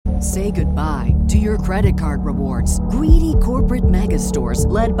Say goodbye to your credit card rewards. Greedy corporate mega stores,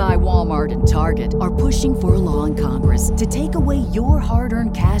 led by Walmart and Target, are pushing for a law in Congress to take away your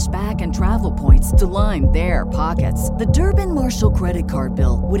hard-earned cash back and travel points to line their pockets. The Durbin-Marshall credit card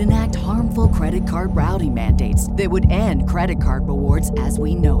bill would enact harmful credit card routing mandates that would end credit card rewards as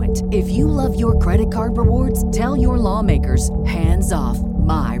we know it. If you love your credit card rewards, tell your lawmakers, hands off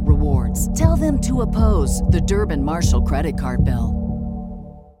my rewards. Tell them to oppose the Durbin-Marshall credit card bill.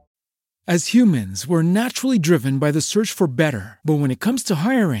 As humans, we're naturally driven by the search for better. But when it comes to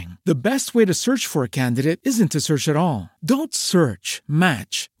hiring, the best way to search for a candidate isn't to search at all. Don't search,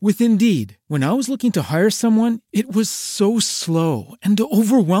 match with Indeed. When I was looking to hire someone, it was so slow and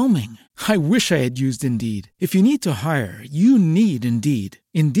overwhelming. I wish I had used Indeed. If you need to hire, you need Indeed.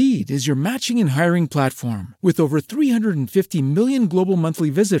 Indeed is your matching and hiring platform with over 350 million global monthly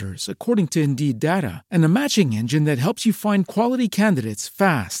visitors, according to Indeed data, and a matching engine that helps you find quality candidates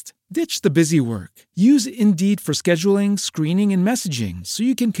fast. Ditch the busy work. Use Indeed for scheduling, screening, and messaging so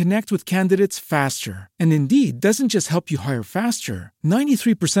you can connect with candidates faster. And Indeed doesn't just help you hire faster.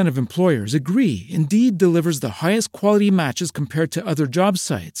 93% of employers agree Indeed delivers the highest quality matches compared to other job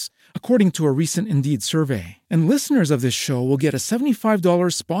sites, according to a recent Indeed survey. And listeners of this show will get a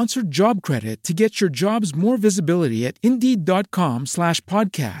 $75 sponsored job credit to get your jobs more visibility at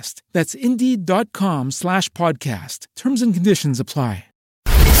Indeed.com/podcast. That's Indeed.com/podcast. Terms and conditions apply.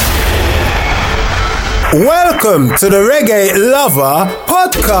 Welcome to the Reggae Lover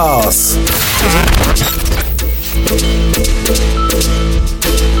Podcast.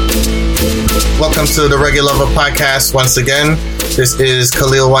 Welcome to the Reggae Lover Podcast once again. This is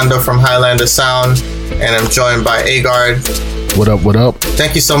Khalil Wanda from Highlander Sound, and I'm joined by Agard. What up, what up?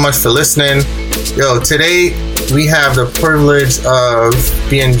 Thank you so much for listening. Yo, today we have the privilege of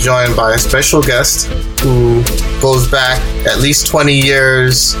being joined by a special guest who goes back at least 20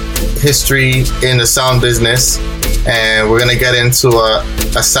 years history in the sound business, and we're going to get into a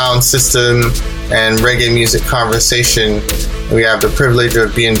sound system and reggae music conversation. We have the privilege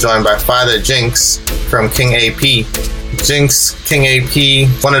of being joined by Father Jinx from King AP. Jinx, King AP,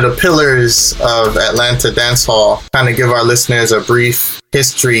 one of the pillars of Atlanta dancehall. Kind of give our listeners a brief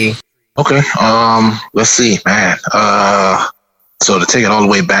history. Okay, let's see, man. So to take it all the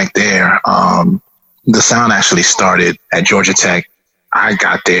way back there, the sound actually started at Georgia Tech. I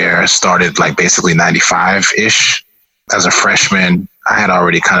got there, started like basically 95-ish. As a freshman, I had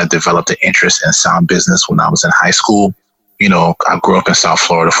already kind of developed an interest in sound business when I was in high school. You know, I grew up in South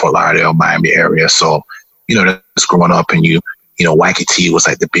Florida, Fort Lauderdale, Miami area. So, you know, just growing up and you know, Waikiki was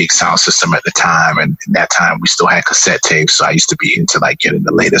like the big sound system at the time. And in that time, we still had cassette tapes. So I used to be into like getting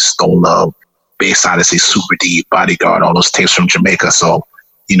the latest Stone Love, Bass Odyssey, Super Deep, Bodyguard, all those tapes from Jamaica. So,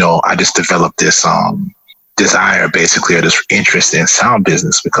 you know, I just developed this desire, basically, or this interest in sound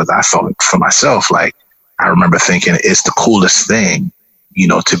business because I thought for myself, like, I remember thinking it's the coolest thing, you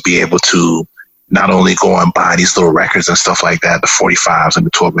know, to be able to not only go and buy these little records and stuff like that, the 45s and the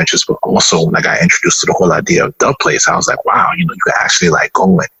 12 inches, but also when I got introduced to the whole idea of dub plates, I was like, wow, you know, you can actually like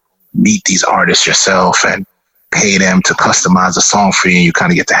go and meet these artists yourself and pay them to customize a song for you. And you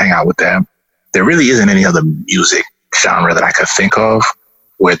kind of get to hang out with them. There really isn't any other music genre that I could think of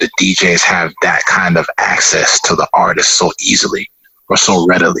where the DJs have that kind of access to the artist so easily or so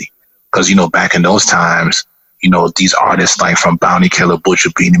readily. Because, you know, back in those times, you know, these artists like from Bounty Killer,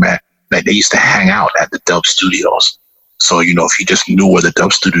 Butcher, Beanie Man, like they used to hang out at the dub studios. So, you know, if you just knew where the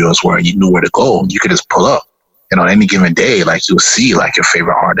dub studios were and you knew where to go, you could just pull up. And on any given day, like you'll see like your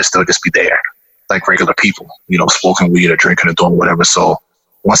favorite artist, they'll just be there, like regular people, you know, smoking weed or drinking or doing whatever. So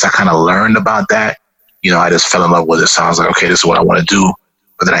once I kind of learned about that, you know, I just fell in love with it. So I was like, okay, this is what I want to do.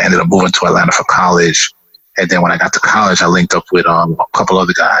 But then I ended up moving to Atlanta for college. And then when I got to college, I linked up with a couple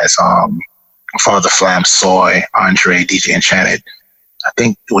other guys, Father Flam, Soy, Andre, DJ Enchanted. I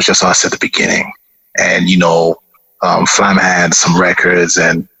think it was just us at the beginning. And, you know, Flam had some records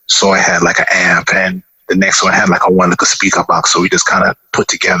and Soy had like an amp and the next one had like a one like a speaker box. So we just kind of put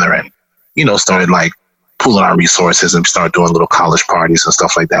together and, you know, started like pooling our resources and started doing little college parties and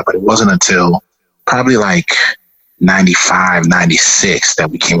stuff like that. But it wasn't until probably like 95, 96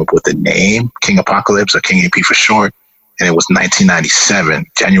 that we came up with the name King Apocalypse, or King AP for short. And it was 1997,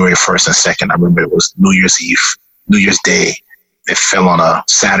 January 1st and 2nd. I remember it was New Year's Eve, New Year's Day. It fell on a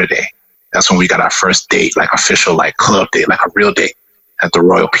Saturday. That's when we got our first date, like official, like club date, like a real date at the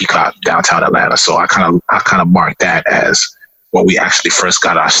Royal Peacock downtown Atlanta. So I kind of marked that as when we actually first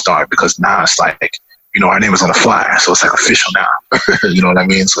got our start, because now it's like, you know, our name is on the flyer. So it's like official now. You know what I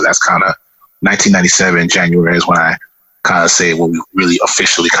mean? So that's kind of 1997, January is when I kind of say when we really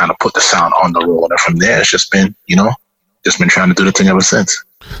officially kind of put the sound on the road. And from there, it's just been, you know, just been trying to do the thing ever since.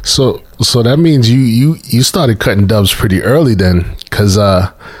 So that means you started cutting dubs pretty early then, because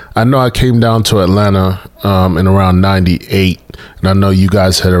I know I came down to Atlanta in around 98, and I know you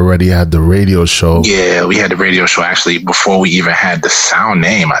guys had already had the radio show. Yeah, we had the radio show actually before we even had the sound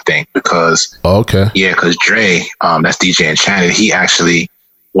name, I think, because because Dre, that's DJ Enchanted, he actually,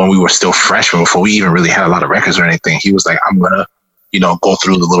 when we were still freshmen, before we even really had a lot of records or anything, he was like, I'm gonna go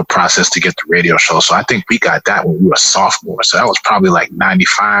through the little process to get the radio show. So I think we got that when we were sophomores. So that was probably like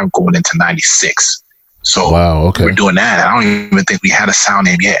 95 going into 96. So we're doing that. I don't even think we had a sound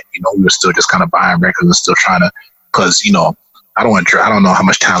name yet. We were still just kind of buying records and still trying to, because, I don't know how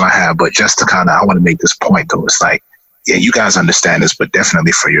much time I have, but just to I want to make this point though. It's like, yeah, you guys understand this, but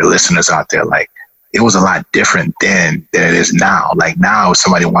definitely for your listeners out there, like it was a lot different then than it is now. Like now, if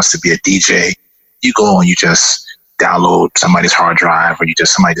somebody wants to be a DJ, you go and you just download somebody's hard drive, or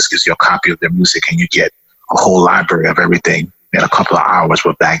somebody just gives you a copy of their music and you get a whole library of everything in a couple of hours.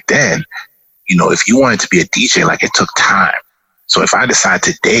 But back then, if you wanted to be a DJ, like it took time. So if I decide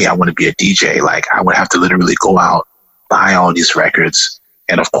today I want to be a DJ, like I would have to literally go out, buy all these records.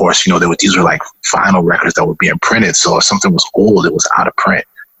 And of course, these were like vinyl records that were being printed. So if something was old, it was out of print.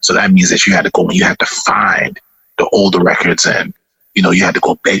 So that means that you had to go and you had to find the older records, and you had to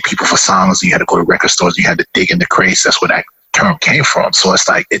go beg people for songs, and you had to go to record stores, and you had to dig in the crates. That's where that term came from. So it's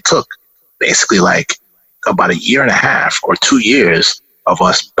like, it took basically like about a year and a half or 2 years of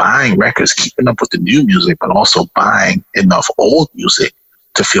us buying records, keeping up with the new music, but also buying enough old music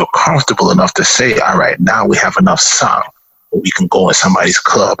to feel comfortable enough to say, all right, now we have enough song where we can go in somebody's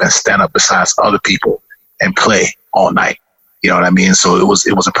club and stand up beside other people and play all night. You know what I mean? So it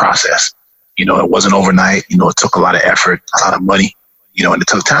was a process. It wasn't overnight. It took a lot of effort, a lot of money, and it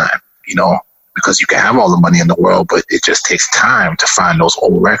took time, because you can have all the money in the world, but it just takes time to find those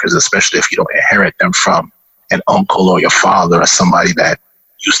old records, especially if you don't inherit them from an uncle or your father or somebody that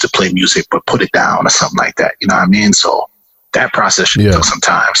used to play music but put it down or something like that. You know what I mean? So that process took some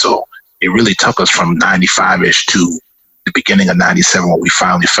time. So it really took us from 95-ish to the beginning of 97 when we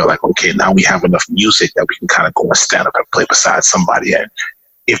finally felt like, okay, now we have enough music that we can kind of go and stand up and play beside somebody. And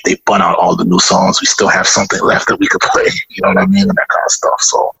if they bun out all the new songs, we still have something left that we could play. You know what I mean? And that kind of stuff.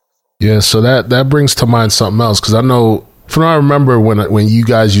 So yeah, so that brings to mind something else, because I know, from what I remember when you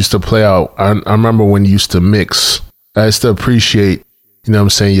guys used to play out, I remember when you used to mix. I used to appreciate,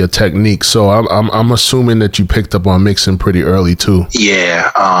 your technique. So I'm assuming that you picked up on mixing pretty early too. Yeah.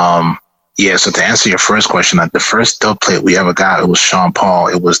 So to answer your first question, the first dub plate we ever got, it was Sean Paul.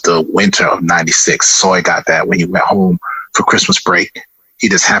 It was the winter of 96. Soy got that when he went home for Christmas break. He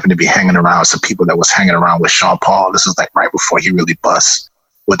just happened to be hanging around with some people that was hanging around with Sean Paul. This was like right before he really bust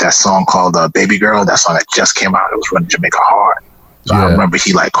with that song called Baby Girl. That song that just came out. It was Running Jamaica Hard. So I remember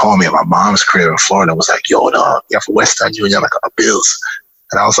he like called me at my mom's crib in Florida and was like, yo, dog, you have a West End Junior like a Bills.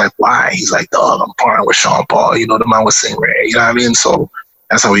 And I was like, why? He's like, dog, I'm partnering with Sean Paul. The man was singing, you know what I mean? So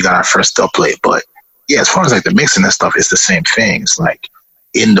that's how we got our first dub plate. But yeah, as far as like the mixing and stuff, it's the same thing. It's like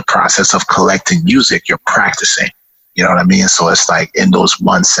in the process of collecting music, you're practicing. You know what I mean? So it's like in those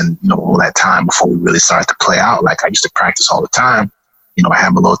months and, all that time before we really started to play out, like I used to practice all the time. I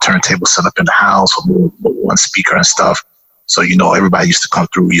had my little turntable set up in the house with one speaker and stuff. So, everybody used to come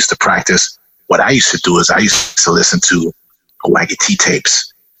through. We used to practice. What I used to do is I used to listen to Waggy T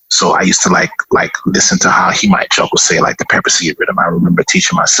tapes. So I used to like listen to how he might juggle, say like the Pepper Seed rhythm. I remember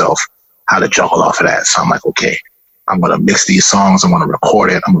teaching myself how to juggle off of that. So I'm like, okay, I'm going to mix these songs. I'm going to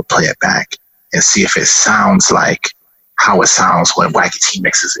record it. I'm going to play it back and see if it sounds like how it sounds when Waggy T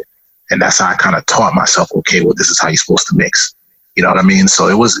mixes it. And that's how I kind of taught myself, okay, well, this is how you're supposed to mix. You know what I mean? So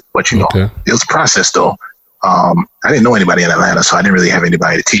it was, but it was a process though. I didn't know anybody in Atlanta, so I didn't really have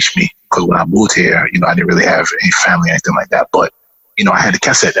anybody to teach me, because when I moved here, I didn't really have any family or anything like that. But, I had the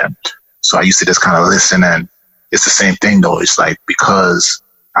cassette then. So I used to just kind of listen, and it's the same thing though. It's like, because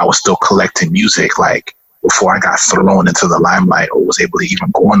I was still collecting music, like before I got thrown into the limelight or was able to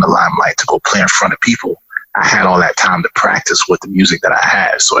even go in the limelight to go play in front of people, I had all that time to practice with the music that I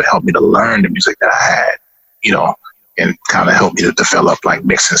had. So it helped me to learn the music that I had, and kind of helped me to develop like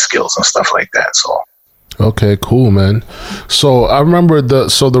mixing skills and stuff like that. So. Okay, cool, man. So I remember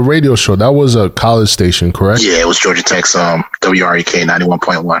the radio show, that was a college station, correct? Yeah, it was Georgia Tech's WREK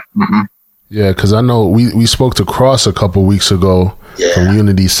 91.1. Mm-hmm. Yeah, because I know we spoke to Cross a couple weeks ago from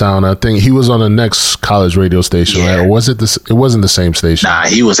Unity Sound. I think he was on the next college radio station, right? Or was it this? It wasn't the same station. Nah,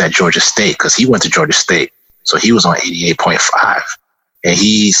 he was at Georgia State, because he went to Georgia State. So he was on 88.5. And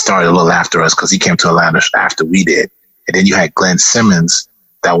he started a little after us because he came to Atlanta after we did. And then you had Glenn Simmons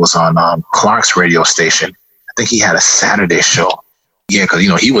that was on Clark's radio station. I think he had a Saturday show. Yeah, because,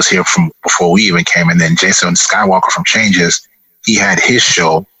 he was here from before we even came. And then Jason Skywalker from Changes, he had his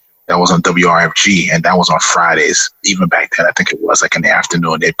show that was on WRFG, and that was on Fridays. Even back then, I think it was like in the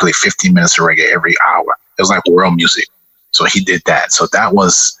afternoon. They played 15 minutes of reggae every hour. It was like world music. So he did that. So that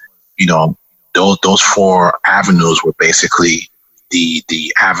was, you know, those 4 avenues were basically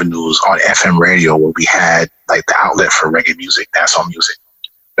the avenues on FM radio where we had like the outlet for reggae music, dancehall music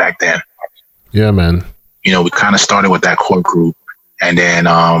back then. Yeah, man. You know, we kind of started with that core group, and then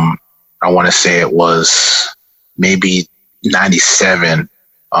I want to say it was maybe 97.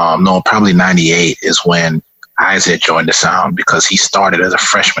 No, probably 98 is when Isaac joined the sound, because he started as a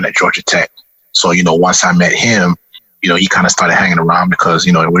freshman at Georgia Tech. So, you know, once I met him, you know, he kind of started hanging around because,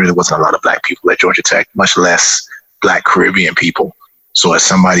 you know, there really wasn't a lot of black people at Georgia Tech, much less black Caribbean people. So as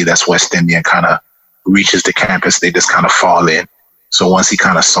somebody that's West Indian kind of reaches the campus, they just kind of fall in. So once he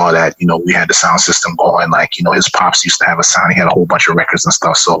kind of saw that, you know, we had the sound system going, like, you know, his pops used to have a sound. He had a whole bunch of records and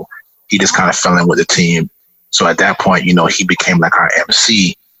stuff. So he just kind of fell in with the team. So at that point, you know, he became like our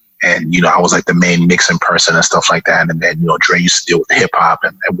MC. And, you know, I was like the main mixing person and stuff like that. And then, you know, Dre used to deal with the hip hop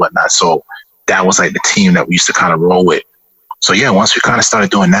and whatnot. So that was like the team that we used to kind of roll with. So yeah, once we kind of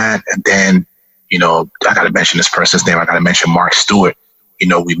started doing that, and then, you know, I got to mention this person's name. I got to mention Mark Stewart. You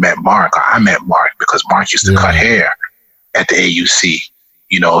know, we met Mark. I met Mark because Mark used to cut hair at the AUC.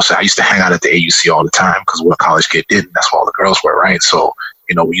 You know, so I used to hang out at the AUC all the time because what a college kid did, and that's what all the girls were, right? So,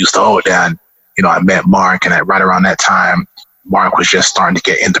 you know, we used to hold that. You know, I met Mark, and right around that time, Mark was just starting to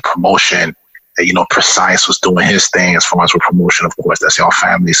get into promotion. And, you know, Precise was doing his thing as far as with promotion, of course. That's y'all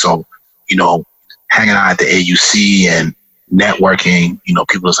family. So, you know, hanging out at the AUC and networking, you know,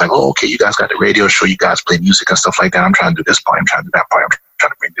 people was like, oh, okay, you guys got the radio show, you guys play music and stuff like that. I'm trying to do this part, I'm trying to do that part, I'm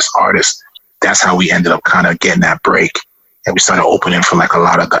trying to bring this artist. That's how we ended up kind of getting that break. And we started opening for like a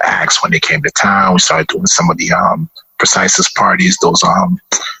lot of the acts when they came to town. We started doing some of the Precise's parties, those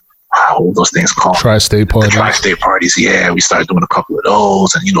what were those things called? Tri-state parties. The tri-state parties, yeah. We started doing a couple of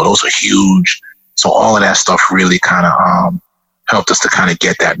those, and, you know, those were huge. So all of that stuff really kind of helped us to kind of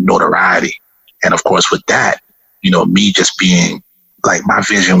get that notoriety. And of course, with that, you know, me just being like, my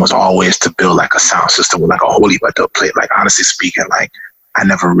vision was always to build like a sound system with like a whole heap of dub plate. Like, honestly speaking, like, I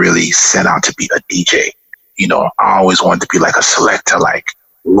never really set out to be a DJ. You know, I always wanted to be like a selector, like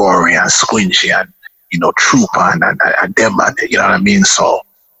Rory and Squingy and, you know, Trooper and Demba, you know what I mean? So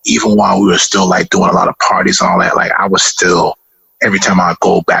even while we were still like doing a lot of parties and all that, like, I was still, every time I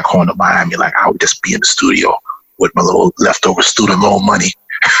go back home to Miami, like, I would just be in the studio with my little leftover student loan money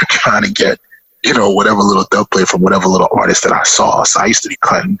trying to get, you know, whatever little dub play from whatever little artist that I saw. So I used to be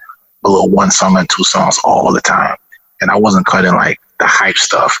cutting a little 1 song and 2 songs all the time. And I wasn't cutting like the hype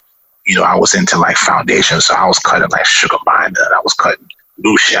stuff. You know, I was into like Foundation. So I was cutting like Sugar Binder, and I was cutting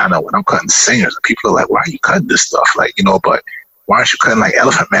Luciano, and I'm cutting singers. And people are like, why are you cutting this stuff? Like, you know, but why aren't you cutting like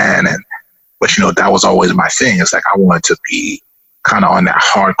Elephant Man? But, you know, that was always my thing. It's like, I wanted to be kind of on that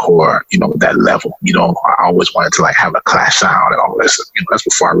hardcore, you know, that level. You know, I always wanted to like have a Clash sound and all this. You know, that's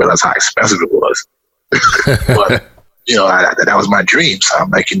before I realized how expensive it was. But, you know, that was my dream. So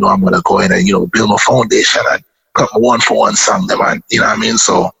I'm like, you know, I'm going to go in and, you know, build my foundation and cut my 1-for-1 song. You know what I mean?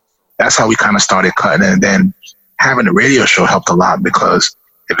 So that's how we kind of started cutting. And then having the radio show helped a lot, because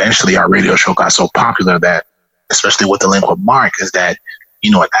eventually our radio show got so popular that, especially with the link with Mark, is that, you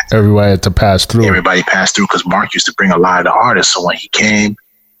know, everybody had to pass through. Everybody passed through, because Mark used to bring a lot of the artists. So when he came,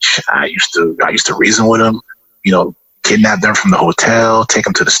 I used to reason with him, you know, kidnap them from the hotel, take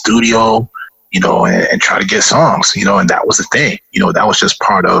them to the studio, you know, and try to get songs, you know, and that was the thing. You know, that was just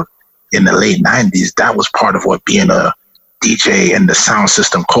part of, in the late 90s, that was part of what being a DJ and the sound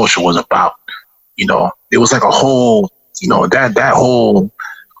system culture was about. You know, it was like a whole, you know, that whole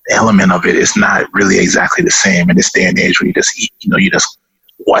element of it is not really exactly the same in this day and age, where you just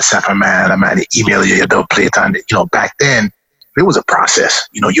WhatsApp a man, email you your dub plate. And, you know, back then it was a process.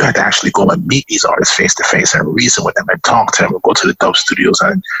 You know, you had to actually go and meet these artists face to face and reason with them and talk to them, or go to the dub studios,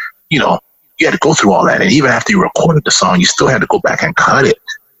 and, you know, you had to go through all that. And even after you recorded the song, you still had to go back and cut it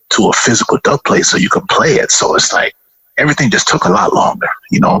to a physical dub plate so you could play it. So it's like, everything just took a lot longer,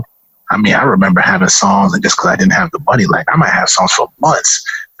 you know? I mean, I remember having songs, and just because I didn't have the money, like, I might have songs for months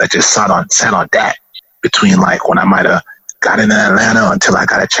that just sat on that, between like when I might have got into Atlanta until I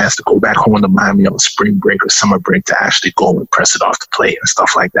got a chance to go back home to Miami on spring break or summer break to actually go and press it off the plate and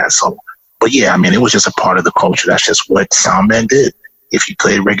stuff like that. So, but yeah, I mean, it was just a part of the culture. That's just what Soundman did. If you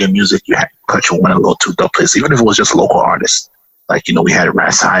played reggae music, you had to cut your 1 and go 2 dub plates, even if it was just local artists. Like, you know, we had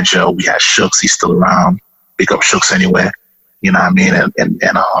Ras Joe, we had Shooks, he's still around. Big up Shooks anyway. You know what I mean? And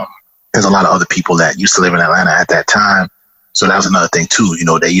there's a lot of other people that used to live in Atlanta at that time. So that was another thing too. You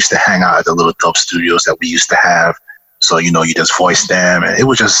know, they used to hang out at the little dub studios that we used to have. So, you know, you just voiced them, and it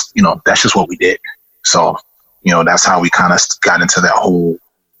was just, you know, that's just what we did. So You know, that's how we kind of got into that whole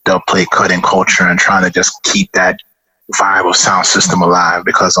dub plate cutting culture and trying to just keep that vibe of sound system alive.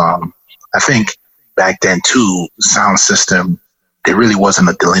 Because I think back then too, sound system, there really wasn't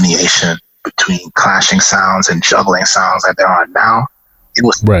a delineation between clashing sounds and juggling sounds like there are now. It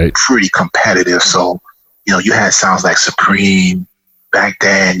was pretty competitive. So, you know, you had sounds like Supreme back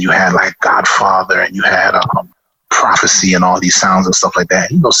then, you had like Godfather, and you had Prophecy and all these sounds and stuff like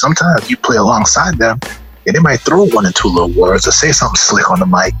that. You know, sometimes you play alongside them and they might throw one or two little words or say something slick on the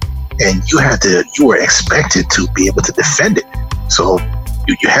mic, and you were expected to be able to defend it. So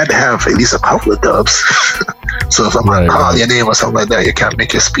you had to have at least a couple of dubs. So if I'm going to call your name or something like that, you can't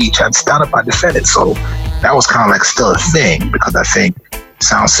make your speech, I'd stand up and defend it. So that was kind of like still a thing, because I think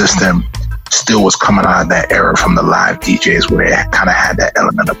sound system still was coming out of that era from the live DJs where it kind of had that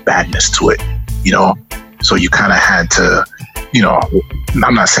element of badness to it, you know? So you kind of had to, you know,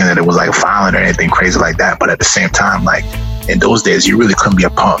 I'm not saying that it was like violent or anything crazy like that, but at the same time, like in those days, you really couldn't be a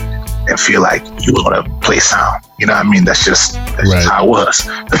punk and feel like you were going to play sound. You know what I mean? That's just how it was.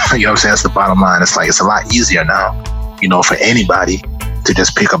 You know what I'm saying? That's the bottom line. It's like, it's a lot easier now, you know, for anybody to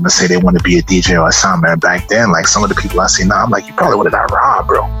just pick up and say they want to be a DJ or a sound man. Back then, like some of the people I see now, I'm like, you probably would have got robbed,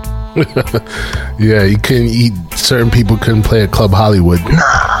 bro. Yeah, you couldn't eat. Certain people couldn't play at Club Hollywood.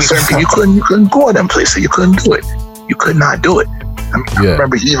 Nah, certain people, you couldn't go to them places. You couldn't do it. You could not do it. I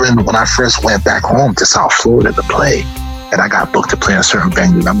remember even when I first went back home to South Florida to play, and I got booked to play in a certain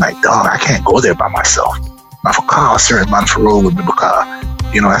venue, and I'm like, dog, I can't go there by myself. I for call a certain man for roll with me because,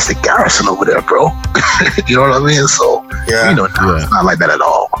 you know, that's the Garrison over there, bro. You know what I mean? So, you know, it's not like that at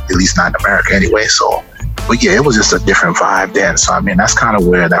all. At least not in America anyway. So, but yeah, it was just a different vibe then. So, I mean, that's kind of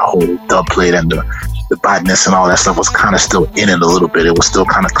where that whole dub plate and the badness and all that stuff was kind of still in it a little bit. It was still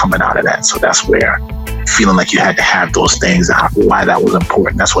kind of coming out of that. So that's where feeling like you had to have those things and why that was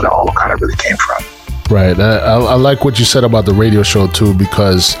important. That's what it all kind of really came from. Right. I like what you said about the radio show too,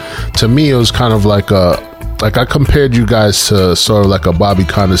 because to me, it was kind of like I compared you guys to sort of like a Bobby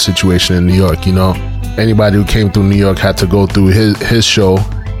Conner situation in New York. You know, anybody who came through New York had to go through his show,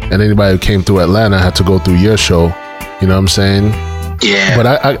 and anybody who came through Atlanta had to go through your show. You know what I'm saying? Yeah. But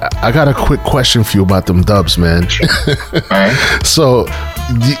I got a quick question for you about them dubs, man. Right. So,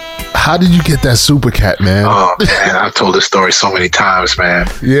 how did you get that Super Cat, man? Oh, man, I've told this story so many times, man.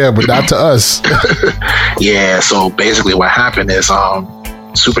 Yeah, but not to us. Yeah, so basically what happened is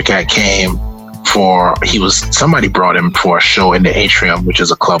Super Cat came somebody brought him for a show in the Atrium, which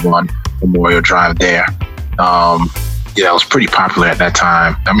is a club on Memorial Drive there. Yeah, it was pretty popular at that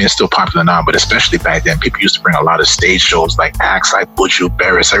time. I mean, it's still popular now, but especially back then, people used to bring a lot of stage shows like acts like Buju,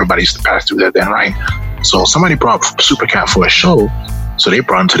 Barris. Everybody used to pass through there then, right? So somebody brought Super Cat for a show, so they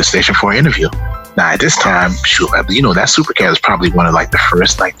brought him to the station for an interview. Now, at this time, you know, that Super Cat is probably one of like the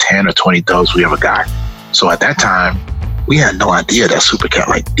first like 10 or 20 dubs we ever got. So at that time, we had no idea that Super Cat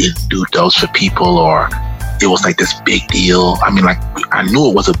like didn't do dubs for people, or it was like this big deal. I mean, like, I knew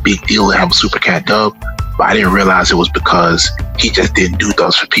it was a big deal to have a Super Cat dub, but I didn't realize it was because he just didn't do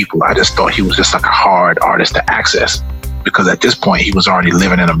dubs for people. I just thought he was just like a hard artist to access, because at this point he was already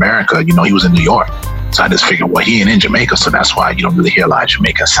living in America. You know, he was in New York. So I just figured, well, he ain't in Jamaica, so that's why you don't really hear a lot of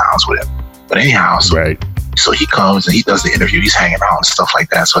Jamaican sounds with him. But anyhow, so he comes and he does the interview. He's hanging out and stuff like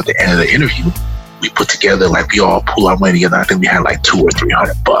that. So at the end of the interview, we put together, like, we all pull our money together. I think we had like $200 or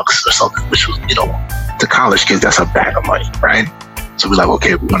 $300 or something, which was, you know, to college kids, that's a bag of money, right? So we're like,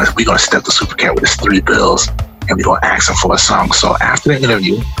 okay, we're gonna step the Super Cat with his 3 bills, and we're gonna ask him for a song. So after the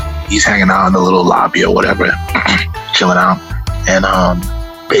interview, he's hanging out in the little lobby or whatever, chilling out. And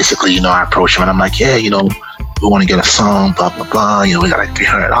basically, you know, I approach him and I'm like, yeah, you know, we want to get a song, blah, blah, blah. You know, we got like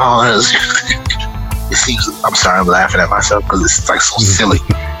 $300. It seems, I'm sorry, I'm laughing at myself because it's like so silly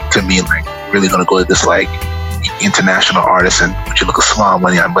to me. Like, really gonna go to this like international artist and put you look a small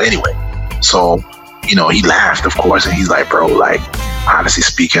money on. But anyway, so, you know, he laughed, of course, and he's like, bro, like, honestly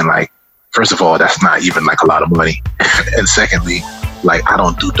speaking, like, first of all, that's not even like a lot of money. And secondly, like, I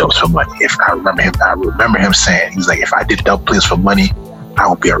don't do dubs for money. If I remember him saying, he's like, if I did dub plays for money, I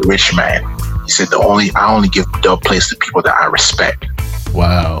would be a rich man. He said, I only give dub plays to people that I respect.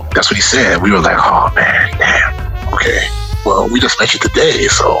 Wow. That's what he said. We were like, oh man, damn. Okay. Well, we just met you today,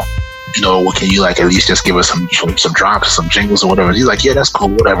 so, you know, what can you, like, at least just give us some drops, some jingles or whatever? He's like, yeah, that's cool,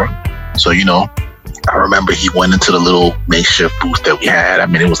 whatever. So, you know, I remember he went into the little makeshift booth that we had. I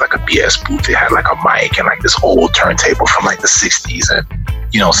mean, it was like a BS booth. It had like a mic and like this old turntable from like the 60s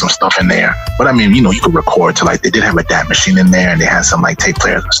and, you know, some stuff in there. But I mean, you know, you could record to, like, they did have a DAT machine in there and they had some like tape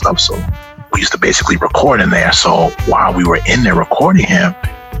players and stuff. So we used to basically record in there. So while we were in there recording him,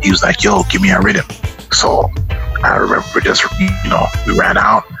 he was like, yo, give me a rhythm. So I remember just, you know, we ran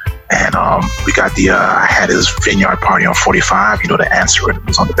out And we got I had his Vineyard Party on 45, the answer rhythm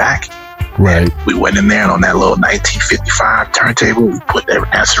was on the back. Right. And we went in there, and on that little 1955 turntable, we put that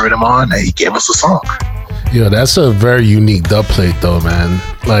answer rhythm on, and he gave us a song. Yeah, that's a very unique dub plate, though, man.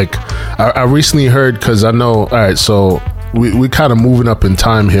 Like, I recently heard, because I know, all right, so we kind of moving up in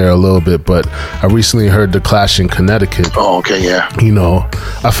time here a little bit, but I recently heard The Clash in Connecticut. Oh, okay, yeah.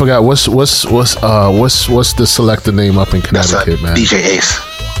 I forgot what's the selector name up in Connecticut, man? DJ Ace.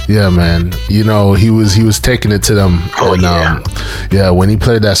 Yeah, man. He was taking it to them. Oh, and, yeah, when he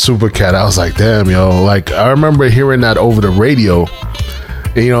played that Supercat, I was like, damn, yo. Like, I remember hearing that over the radio.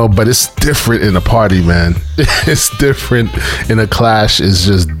 But it's different in a party, man. It's different in a clash. It's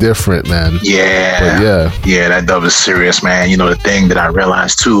just different, man. Yeah. But yeah, that dub is serious, man. The thing that I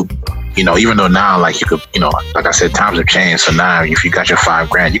realized too, even though now, like you could, like I said, times have changed. So now if you got your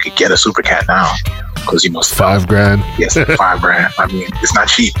 $5,000, you could get a Supercat now. Because $5,000. Yes, $5,000. I mean, it's not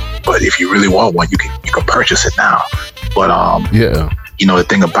cheap, but if you really want one, you can purchase it now. But yeah. The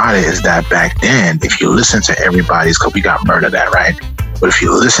thing about it is that back then, if you listen to everybody's, because we got Murder That, right? But if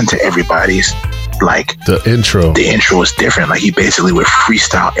you listen to everybody's, like the intro is different. Like he basically would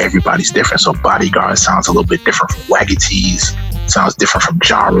freestyle everybody's different. So Bodyguard sounds a little bit different from Waggy T's, sounds different from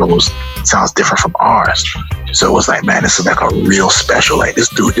Jaro's, sounds different from ours. So it was like, man, this is like a real special. Like this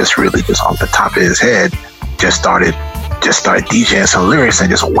dude just really just off the top of his head just started DJing some lyrics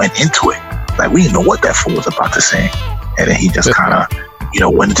and just went into it. Like we didn't know what that fool was about to sing, and then he just kind of.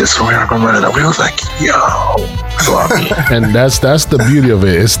 When it just we're gonna run it up, we was like, yo. So, and that's the beauty of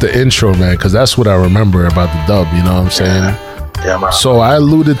it. It's the intro, man, because that's what I remember about the dub. You know what I'm saying? Yeah, man. So I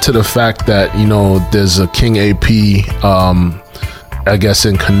alluded to the fact that there's a King AP, I guess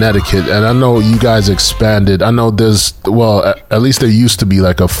in Connecticut, and I know you guys expanded. I know at least there used to be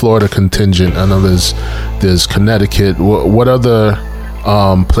like a Florida contingent. I know there's Connecticut. What other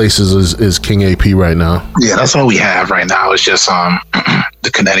places is King AP right now? Yeah, that's all we have right now. It's just the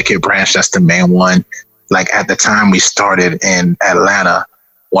Connecticut branch. That's the main one. Like at the time we started in Atlanta,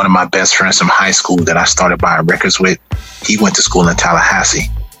 one of my best friends from high school that I started buying records with, he went to school in Tallahassee.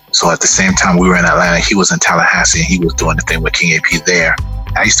 So at the same time we were in Atlanta, he was in Tallahassee and he was doing the thing with King AP there.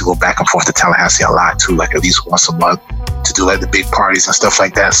 I used to go back and forth to Tallahassee a lot too, like at least once a month to do like the big parties and stuff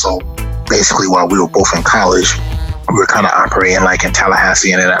like that. So basically while we were both in college, we were kind of operating like in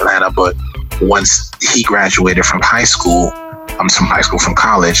Tallahassee and in Atlanta, but once he graduated from from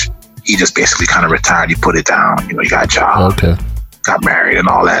college, he just basically kind of retired. He put it down. He got a job, got married and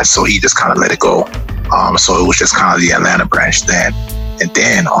all that. So he just kind of let it go. So it was just kind of the Atlanta branch then. And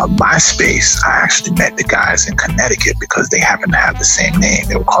then on MySpace, I actually met the guys in Connecticut because they happened to have the same name.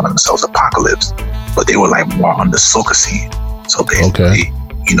 They were calling themselves Apocalypse, but they were like more on the soca scene. So basically,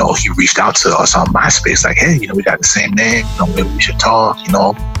 he reached out to us on MySpace, like, hey, we got the same name, maybe we should talk,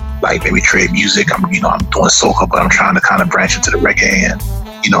 like maybe trade music. I'm doing soca, but I'm trying to kind of branch into the reggae. And,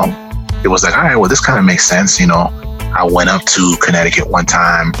 it was like, all right, well, this kind of makes sense. I went up to Connecticut one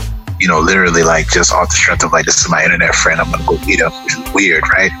time, literally like just off the strength of like, this is my internet friend, I'm going to go meet him, which is weird,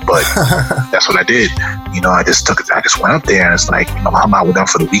 right? But that's what I did. I just went up there and it's like, I'm out with them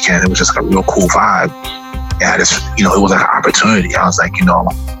for the weekend. It was just like a real cool vibe. Yeah, it was like an opportunity. I was like,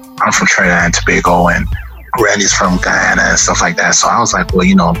 I'm from Trinidad and Tobago and Randy's from Guyana and stuff like that. So I was like, well,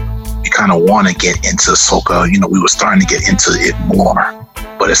 we kind of want to get into soca. We were starting to get into it more,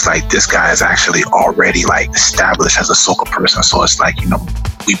 but it's like this guy is actually already like established as a soca person. So it's like,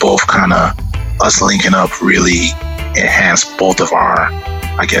 we both kind of, us linking up really enhanced both of our,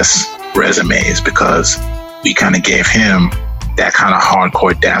 I guess, resumes because we kind of gave him that kind of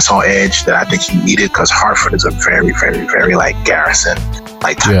hardcore dancehall edge that I think he needed because Hartford is a very, very, very like Garrison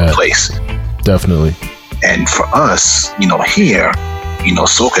like type of place. Definitely. And for us, here,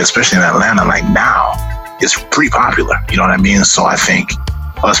 soca, especially in Atlanta, like now, is pretty popular. You know what I mean? So I think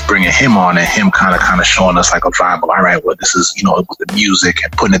us bringing him on and him kind of showing us like a vibe of, all right, well, this is, with the music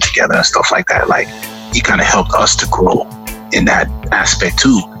and putting it together and stuff like that. Like he kind of helped us to grow in that aspect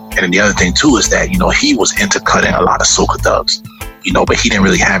too. And then the other thing too is that, he was into cutting a lot of soca dubs, but he didn't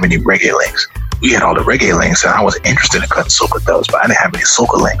really have any reggae links. We had all the reggae links and I was interested in cutting soca dubs, but I didn't have any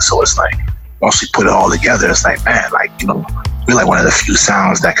soca links. So it's like, once we put it all together, it's like, man, like, we're like one of the few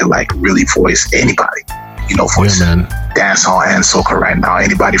sounds that could like really voice anybody, voice dancehall and soca right now.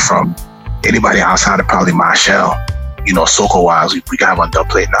 Anybody outside of probably Marshall, soca wise, we got one dub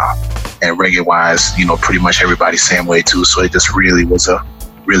plate now. And reggae wise, pretty much everybody same way too. So it just really was a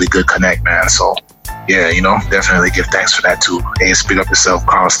really good connect, man. So yeah, definitely give thanks for that too. Hey, speak up yourself,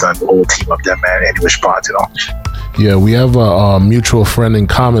 Carlston, the whole team up there, man. Any which part, Yeah, we have a mutual friend in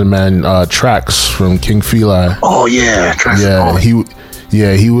common, man. Trax from King Feli. Oh yeah, Trax. Yeah,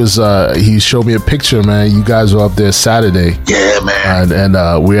 Yeah, he was. He showed me a picture, man. You guys were up there Saturday. Yeah, man.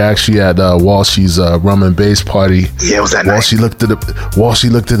 And we're actually at Walshy's rum and bass party. Yeah, it was that Walshy looked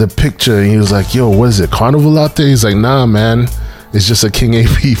at the picture and he was like, "Yo, what is it? Carnival out there?" He's like, "Nah, man. It's just a King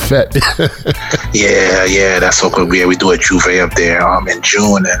AP Fete." yeah, that's so cool. We do a Juve up there in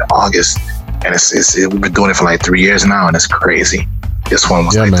June and August, and we've been doing it for like 3 years now, and it's crazy. This one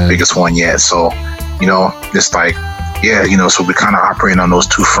was the biggest one yet. So, it's like, so we kind of operating on those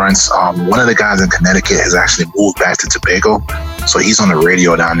two fronts. One of the guys in Connecticut has actually moved back to Tobago, so he's on the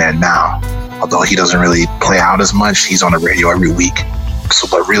radio down there now. Although he doesn't really play out as much, he's on the radio every week. So,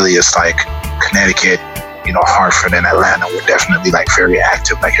 but really, it's like Connecticut, Hartford and Atlanta, we're definitely like very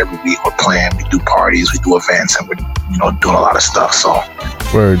active. Like every week we're playing, we do parties, we do events, and we're doing a lot of stuff. So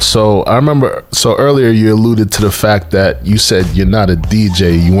word. So I remember, earlier you alluded to the fact that you said you're not a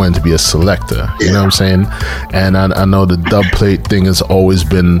DJ, you wanted to be a selector. You know what I'm saying? And I know the dub plate thing has always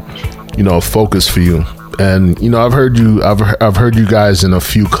been, a focus for you. And I've heard you guys in a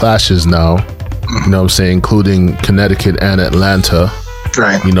few clashes now. You know what I'm saying, including Connecticut and Atlanta.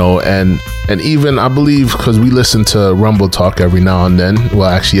 Right. And even I believe, because we listen to Rumble Talk every now and then, well,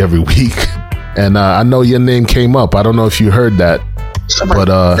 actually every week, and I know your name came up. I don't know if you heard that.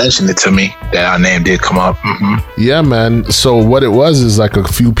 Somebody mentioned it to me that our name did come up. Mm-hmm. Yeah, man. So what it was is like a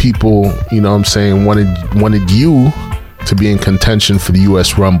few people, wanted you to be in contention for the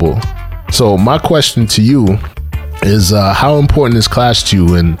US Rumble. So my question to you is, how important is Clash to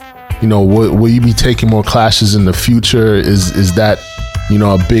you? And will you be taking more clashes in the future? Is that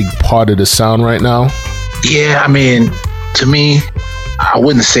a big part of the sound right now? Yeah, I mean, to me, I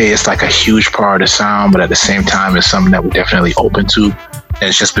wouldn't say it's like a huge part of the sound, but at the same time, it's something that we're definitely open to. And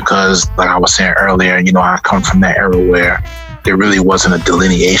it's just because, like I was saying earlier, I come from that era where there really wasn't a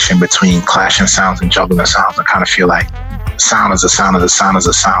delineation between clashing sounds and juggling sounds. I kind of feel like sound is a sound is a sound is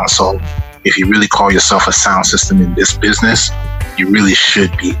a sound. So if you really call yourself a sound system in this business, you really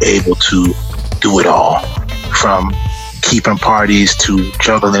should be able to do it all, from keeping parties to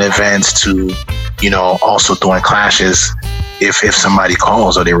juggling events to, also doing clashes if somebody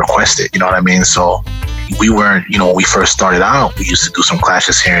calls or they request it, you know what I mean? So we weren't, when we first started out, we used to do some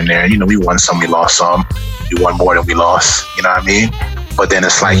clashes here and there. We won some, we lost some. We won more than we lost, you know what I mean? But then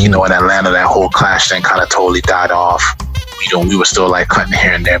it's like, in Atlanta, that whole clash thing kind of totally died off. We were still like cutting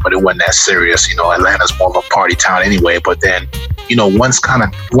here and there, but it wasn't that serious. Atlanta's more of a party town anyway. But then, once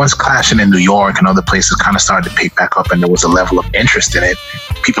clashing in New York and other places kind of started to pick back up and there was a level of interest in it,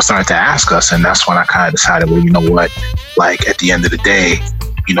 people started to ask us. And that's when I kind of decided, well, you know what, like at the end of the day,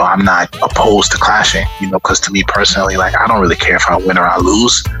 I'm not opposed to clashing, because to me personally, like, I don't really care if I win or I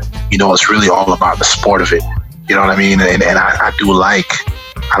lose. It's really all about the sport of it. You know what I mean? And I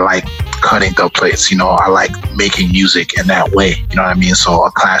like cutting dub plates, I like making music in that way, you know what I mean? So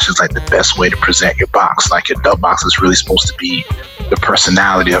a clash is like the best way to present your box. Like your dub box is really supposed to be the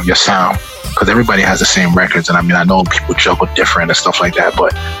personality of your sound, because everybody has the same records. And I know people juggle different and stuff like that,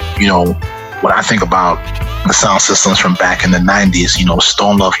 but when I think about the sound systems from back in the 90s,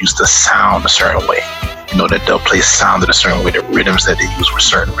 Stone Love used to sound a certain way. The dub plates sounded a certain way. The rhythms that they used were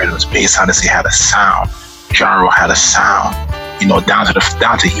certain rhythms. Bass Odyssey had a sound. Jaro had a sound. Down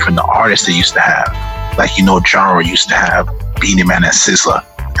to even the artists they used to have. Like, Jaro used to have Beanie Man and Sizzla,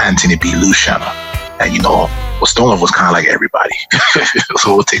 Anthony B. Luciano. And, Stone Love was kind of like everybody.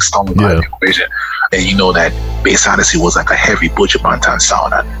 So we'll take Stone Love out of the equation. And that Bass Odyssey was like a heavy Buju Banton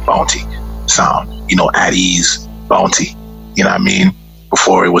sound, and Bounty sound. At Ease, Bounty. You know what I mean?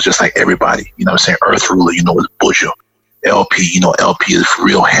 Before it was just like everybody. You know what I'm saying? Earth Ruler, was Buju. LP, LP is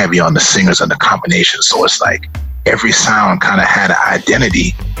real heavy on the singers and the combinations. So it's like, every sound kind of had an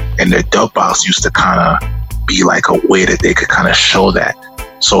identity, and their dub box used to kind of be like a way that they could kind of show that.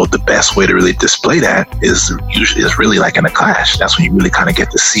 So the best way to really display that is really like in a clash. That's when you really kind of get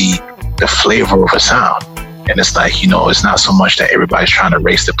to see the flavor of a sound. And it's like, it's not so much that everybody's trying to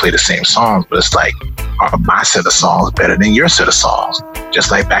race to play the same songs, but it's like, are my set of songs better than your set of sons? Just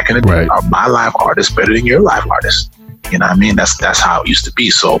like back in the day, are my live artists better than your live artists? You know what I mean? That's how it used to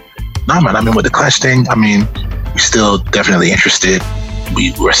be. So, no, man, with the clash thing, we're still definitely interested.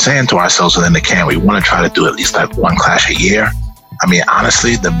 We were saying to ourselves within the camp, we want to try to do at least like one clash a year.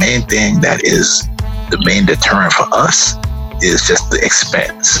 Honestly, the main thing that is the main deterrent for us is just the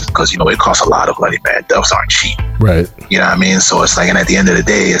expense, because, it costs a lot of money, man. Dubs aren't cheap. Right. You know what I mean? So it's like, and at the end of the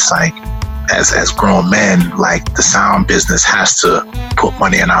day, it's like, as grown men, like the sound business has to put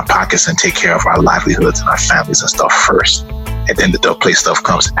money in our pockets and take care of our livelihoods and our families and stuff first. And then the dub play stuff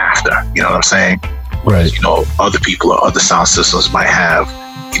comes after. You know what I'm saying? Right. Other people or other sound systems might have,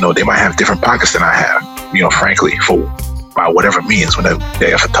 they might have different pockets than I have, frankly, for by whatever means, whether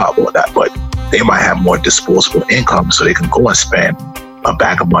they're at the top or that, but they might have more disposable income so they can go and spend a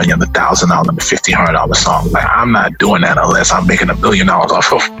bag of money on the $1,000 and the $1,500 song. Like, I'm not doing that unless I'm making $1 million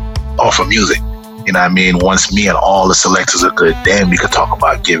off of music. You know what I mean? Once me and all the selectors are good, then we could talk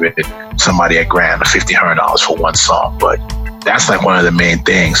about giving somebody $1,000 or $1,500 for one song. But that's like one of the main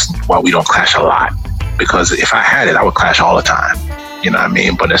things why we don't clash a lot. Because if I had it, I would clash all the time. You know what I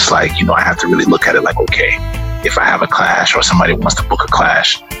mean? But it's like, you know, I have to really look at it like, okay, if I have a clash or somebody wants to book a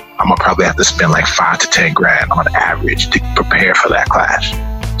clash, I'm gonna probably have to spend like $5,000 to $10,000 on average to prepare for that clash.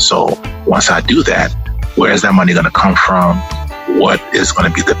 So once I do that, where is that money gonna come from? What is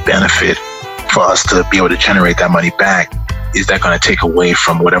gonna be the benefit for us to be able to generate that money back? Is that gonna take away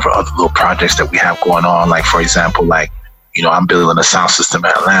from whatever other little projects that we have going on? Like, for example, like, you know, I'm building a sound system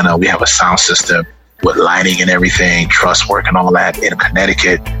in Atlanta. We have a sound system with lighting and everything, truss work and all that in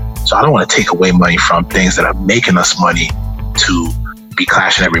Connecticut. So I don't want to take away money from things that are making us money to be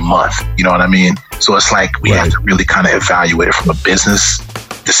clashing every month. You know what I mean? So it's like we have to really kind of evaluate it from a business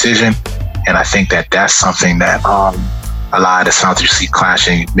decision. And I think that that's something that a lot of the sounds you see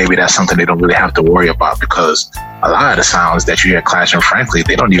clashing, maybe that's something they don't really have to worry about, because a lot of the sounds that you hear clashing, frankly,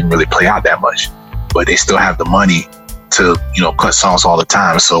 they don't even really play out that much, but they still have the money to, you know, cut songs all the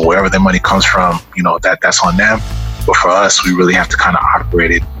time. So wherever their money comes from, you know, that's on them. But for us, we really have to kind of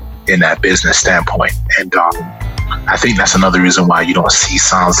operate it in that business standpoint. And I think that's another reason why you don't see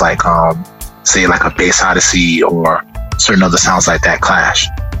sounds like, say, like a Bass Odyssey or certain other sounds like that clash.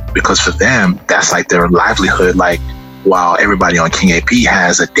 Because for them, that's like their livelihood. Like, while everybody on King AP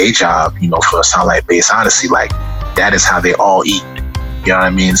has a day job, you know, for a sound like Bass Odyssey, like, that is how they all eat. You know what I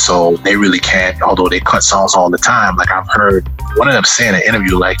mean? So they really can't, although they cut songs all the time. Like, I've heard one of them say in an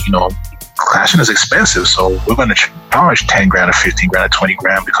interview, like, you know, clashing is expensive, so we're going to charge $10,000 or $15,000 or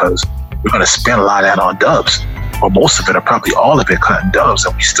 $20,000 because we're going to spend a lot of that on dubs, or most of it, or probably all of it, cutting dubs,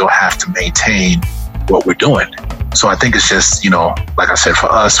 and we still have to maintain what we're doing. So I think it's just, you know, like I said,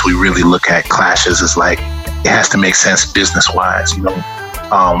 for us, we really look at clashes as like, it has to make sense business-wise, you know,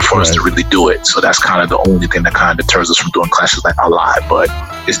 for us to really do it. So that's kind of the only thing that kind of deters us from doing clashes like a lot. But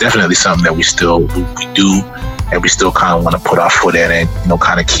it's definitely something that we do, and we still kind of want to put our foot in and, you know,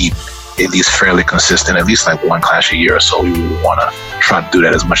 kind of keep at least fairly consistent, at least like one clash a year or so. We really want to try to do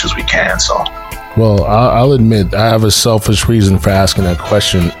that as much as we can. So, well, I'll admit I have a selfish reason for asking that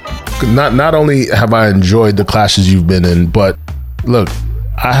question. Not only have I enjoyed the clashes you've been in, but look,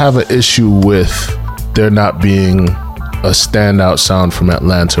 I have an issue with there not being a standout sound from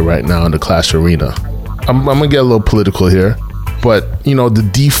Atlanta right now in the Clash arena. I'm gonna get a little political here, but you know, the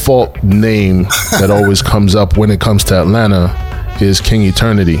default name that always comes up when it comes to Atlanta is King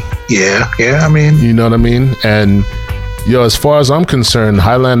Eternity. Yeah, I mean, you know what I mean? And yo, as far as I'm concerned,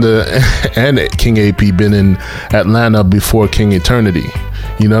 Highlander and King AP been in Atlanta before King Eternity.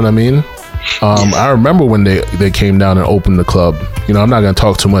 You know what I mean? I remember when they came down and opened the club. You know, I'm not gonna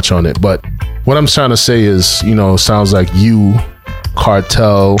talk too much on it, but what I'm trying to say is, you know, sounds like you,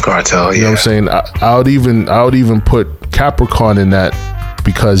 Cartel, you know what I'm saying? I would even put Capricorn in that,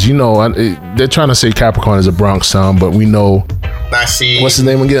 because, you know, they're trying to say Capricorn is a Bronx sound, but we know Nasheed. What's his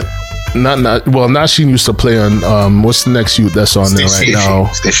name again? Nasheed used to play on what's the next youth that's on there right now?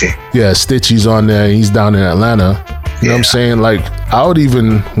 Stitchy. Yeah, Stitchy's on there. He's down in Atlanta. You know what I'm saying? Like, I would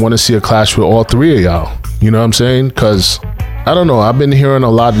even want to see a clash with all three of y'all. You know what I'm saying? Because I don't know. I've been hearing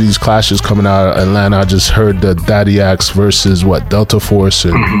a lot of these clashes coming out of Atlanta. I just heard the Daddy Axe versus Delta Force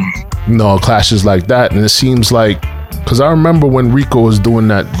and you know, clashes like that. And it seems like, because I remember when Rico was doing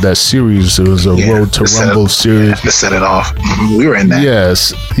that series, it was a Road to Rumble series. Yeah, to set it off. We were in that.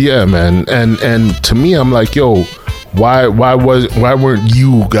 Yes, yeah, man. And to me, I'm like, yo, why weren't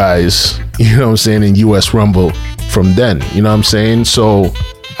you guys, you know what I'm saying, in US Rumble from then? You know what I'm saying? So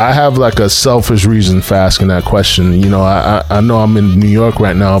I have like a selfish reason for asking that question. You know, I know I'm in New York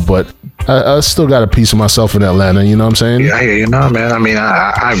right now, but I still got a piece of myself in Atlanta. You know what I'm saying? Yeah, you know, man. I mean,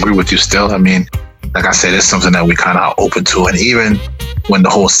 I agree with you still. I mean, like I said, it's something that we kind of are open to. And even when the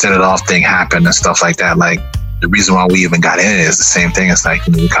whole set it off thing happened and stuff like that, like, the reason why we even got in it is the same thing. It's like,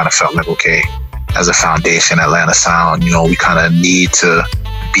 you know, we kind of felt like, okay, as a foundation, Atlanta sound, you know, we kind of need to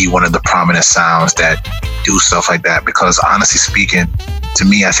be one of the prominent sounds that do stuff like that. Because honestly speaking, to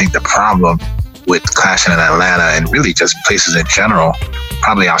me, I think the problem with clashing in Atlanta and really just places in general,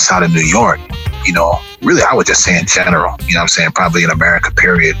 probably outside of New York, you know, really, I would just say in general, you know what I'm saying, probably in America,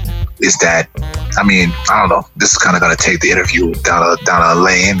 period, is that, I mean, I don't know, this is kind of going to take the interview down a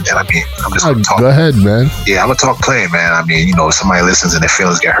lane, and I mean, I'm just going to talk. Go ahead, man. Yeah, I'm going to talk plain, man. I mean, you know, if somebody listens and their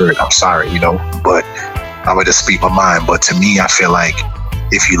feelings get hurt, I'm sorry, you know, but I'm going to just speak my mind. But to me, I feel like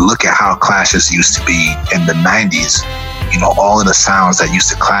if you look at how clashes used to be in the 90s, you know, all of the sounds that used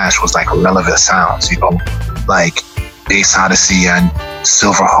to clash was like relevant sounds, you know, like Bass Odyssey and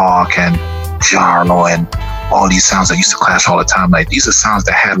Silverhawk and Jarlo and all these sounds that used to clash all the time. Like, these are sounds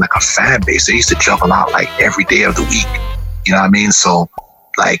that had like a fan base. They used to juggle out like every day of the week. You know what I mean? So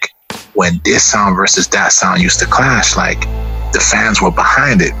like when this sound versus that sound used to clash, like the fans were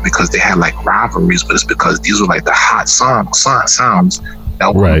behind it because they had like rivalries, but it's because these were like the hot sounds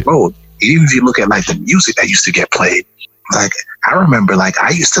that were on the road. Even if you look at like the music that used to get played, like I remember like I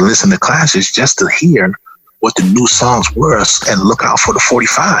used to listen to clashes just to hear what the new songs were and look out for the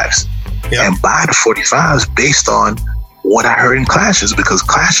 45s and buy the 45s based on what I heard in clashes, because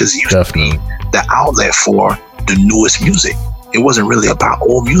clashes used to be the outlet for the newest music. It wasn't really about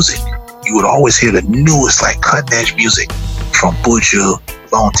old music. You would always hear the newest, like cutting edge music from Buju,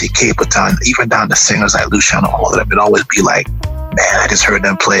 Bounty, Capitan, even down to singers like Luciano, all of them. It'd always be like, man, I just heard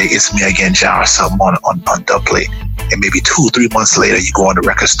them play It's Me Again, Jar or something on dubplate. And maybe 2-3 months later, you go on the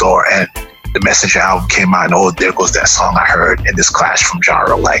record store and the Messenger album came out, and oh, there goes that song I heard in this clash from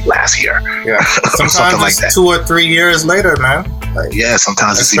Jaro like last year. Yeah, sometimes something like that. 2 or 3 years later, man. Like, yeah,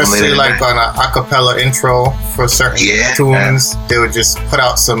 sometimes it's even later. Especially like on an acapella intro for certain tunes, they would just put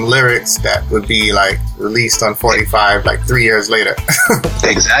out some lyrics that would be like released on 45 like 3 years later.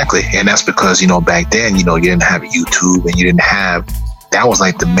 Exactly, and that's because, you know, back then, you know, you didn't have YouTube and you didn't have, that was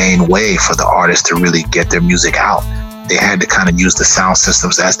like the main way for the artists to really get their music out. They had to kind of use the sound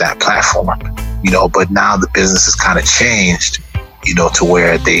systems as that platform, you know, but now the business has kind of changed, you know, to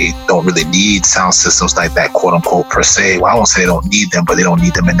where they don't really need sound systems like that, quote unquote, per se. Well, I won't say they don't need them, but they don't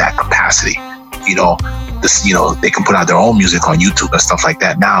need them in that capacity. You know, this, you know, they can put out their own music on YouTube and stuff like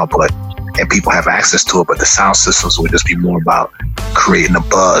that now, and people have access to it, but the sound systems would just be more about creating a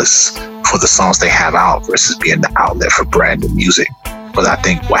buzz for the songs they have out versus being the outlet for brand new music. But I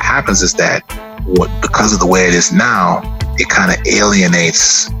think what happens is that because of the way it is now, it kind of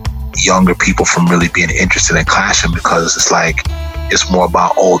alienates younger people from really being interested in clashing, because it's like, it's more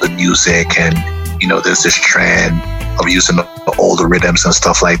about older music, and, you know, there's this trend of using the older rhythms and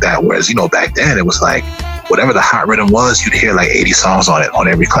stuff like that. Whereas, you know, back then it was like, whatever the hot rhythm was, you'd hear like 80 songs on it on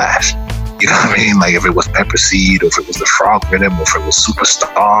every clash. You know what I mean? Like if it was Pepper Seed, or if it was the Frog rhythm, or if it was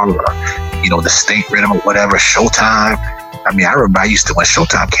Superstar, or, you know, the Stink rhythm, or whatever, Showtime. I mean, I remember when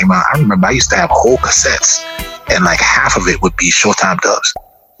Showtime came out, I used to have whole cassettes, and like half of it would be Showtime dubs.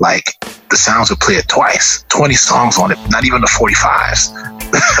 Like the sounds would play it twice, 20 songs on it, not even the 45s.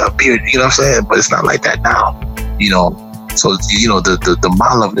 You know what I'm saying? But it's not like that now, you know? So, you know, the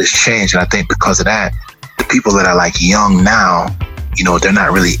model of this changed. And I think because of that, the people that are like young now, you know, they're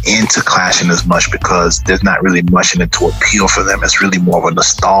not really into clashing as much, because there's not really much in it to appeal for them. It's really more of a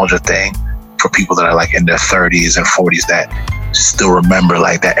nostalgia thing for people that are like in their 30s and 40s that still remember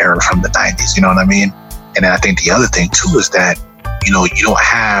like that era from the 90s, you know what I mean? And then I think the other thing too is that, you know, you don't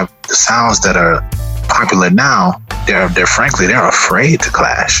have the sounds that are popular now. They're frankly, they're afraid to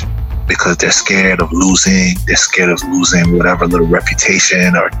clash because they're scared of losing. They're scared of losing whatever little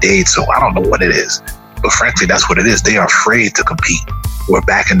reputation or dates, or I don't know what it is. But frankly, that's what it is. They are afraid to compete. Where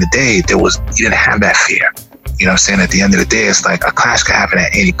back in the day, you didn't have that fear. You know what I'm saying? At the end of the day, it's like a clash could happen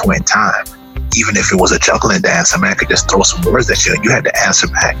at any point in time. Even if it was a juggling dance, a man could just throw some words at you and you had to answer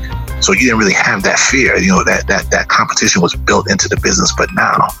back. So you didn't really have that fear. You know, that competition was built into the business. But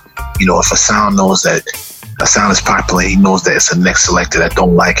now, you know, if a sound knows that a sound is popular, he knows that it's a next selector that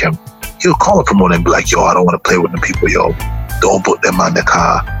don't like him, he'll call a promoter and be like, yo, I don't want to play with them people, yo. Don't put them on the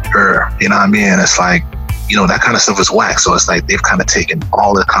car. You know what I mean? It's like, you know, that kind of stuff is whack. So it's like they've kind of taken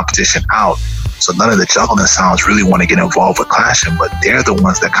all the competition out. So none of the juggling sounds really want to get involved with clashing, but they're the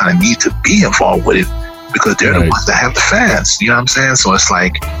ones that kind of need to be involved with it, because they're the ones that have the fans. You know what I'm saying? So it's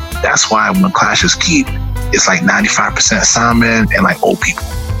like, that's why when clashes keep, it's like 95% sound men and like old people.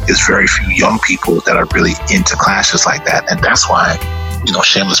 There's very few young people that are really into clashes like that. And that's why, you know,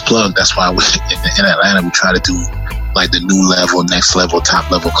 shameless plug, that's why in Atlanta, we try to do like the new level, next level,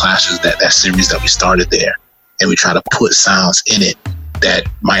 top level clashes, that series that we started there. And we try to put sounds in it that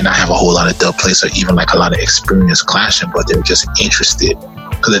might not have a whole lot of dub plays or even like a lot of experience clashing, but they're just interested.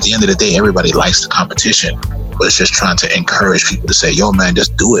 Because at the end of the day, everybody likes the competition, but it's just trying to encourage people to say, yo, man,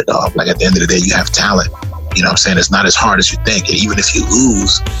 just do it, dog. Like at the end of the day, you have talent. You know what I'm saying? It's not as hard as you think. And even if you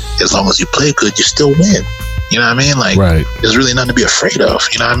lose, as long as you play good, you still win. You know what I mean? Like, There's really nothing to be afraid of.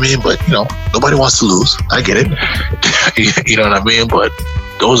 You know what I mean? But, you know, nobody wants to lose. I get it. You know what I mean? But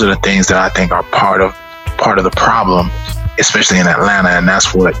those are the things that I think are part of the problem, especially in Atlanta. And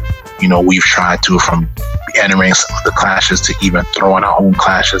that's what, you know, we've tried to, from entering some of the clashes to even throwing our own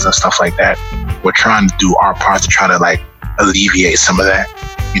clashes and stuff like that. We're trying to do our part to try to like alleviate some of that,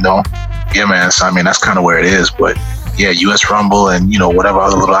 you know? Yeah, man. So, I mean, that's kind of where it is. But US Rumble and, whatever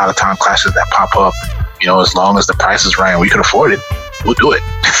other little out of town clashes that pop up, as long as the price is right and we can afford it, we'll do it.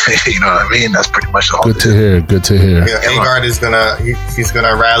 You know what I mean? That's pretty much all. Good to hear. Yeah, A-Guard is he's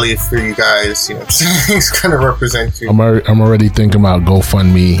gonna rally for you guys. He's gonna represent you. I'm already thinking about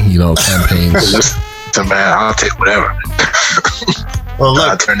GoFundMe, campaigns. Listen, man, I'll take whatever. Well,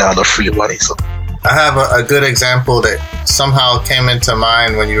 look, I turned down the free money. So I have a good example that somehow came into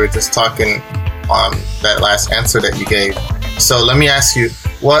mind when you were just talking on that last answer that you gave. So let me ask you,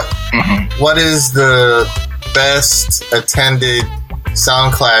 what is the best attended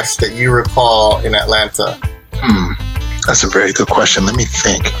sound clash that you recall in Atlanta? That's a very good question. Let me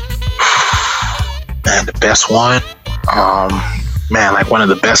think. Man, the best one, one of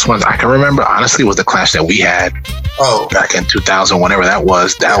the best ones I can remember, honestly, was the clash that we had. Oh, back in 2000, whenever that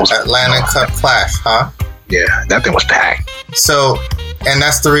was. That was Atlanta Cup clash, huh? Yeah, that thing was packed. So, and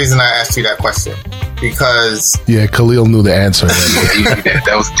that's the reason I asked you that question, because Khalil knew the answer.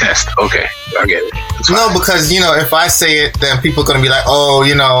 That was a test. Okay, I get it. No, because if I say it, then people are gonna be like, oh,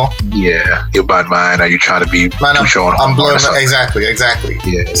 yeah, you're bad mind. Are you trying to be too short? I'm blowing exactly.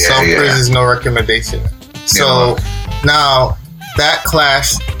 Yeah, Self-praise is no recommendation. So now that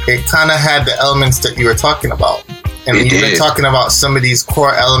clash, it kind of had the elements that you were talking about. And you've been talking about some of these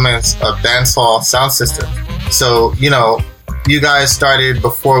core elements of dancehall sound system. So, you guys started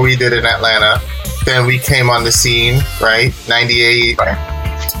before we did in Atlanta. Then we came on the scene, right? 98,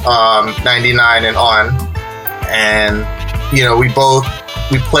 99 and on. And, we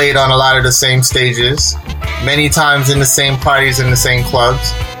played on a lot of the same stages, many times in the same parties, in the same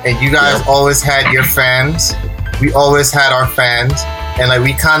clubs. And you guys always had your fans. We always had our fans. And,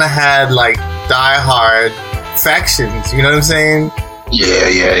 we kind of had, diehard factions, you know what I'm saying?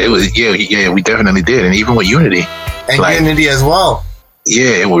 It was we definitely did. And even with Unity and Unity as well,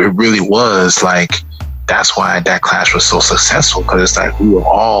 it really was that's why that clash was so successful, because it's we were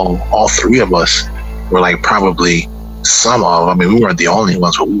all three of us were probably we weren't the only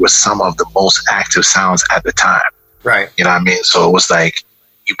ones, but we were some of the most active sounds at the time, right? You know what I mean? So it was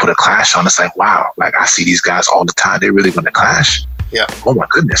you put a clash on, it's wow, I see these guys all the time, they're really going to clash. Oh my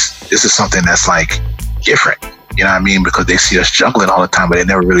goodness, this is something that's different, you know what I mean? Because they see us juggling all the time, but they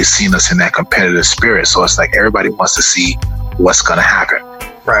never really seen us in that competitive spirit. So it's everybody wants to see what's going to happen.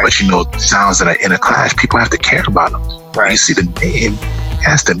 Right. But sounds that are in a clash, people have to care about them. Right. When you see the name, it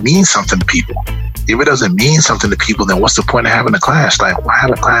has to mean something to people. If it doesn't mean something to people, then what's the point of having a clash? Why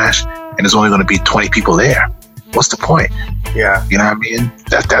have a clash and there's only going to be 20 people there? What's the point? Yeah. You know what I mean?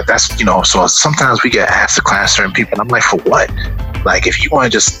 That's, so sometimes we get asked to clash certain people, and I'm for what? If you want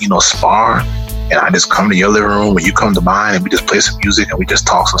to just, spar, and I just come to your living room and you come to mine and we just play some music and we just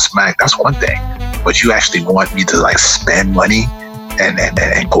talk some smack, that's one thing. But you actually want me to spend money and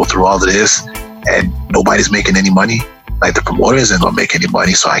go through all of this, and nobody's making any money. The promoter isn't gonna make any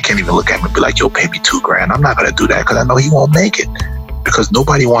money, so I can't even look at him and be yo, pay me $2,000. I'm not gonna do that, because I know he won't make it, because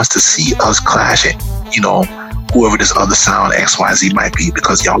nobody wants to see us clashing, whoever this other sound XYZ might be,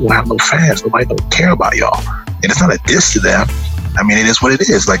 because y'all won't have no fans. Nobody don't care about y'all. And it's not a diss to them. It is what it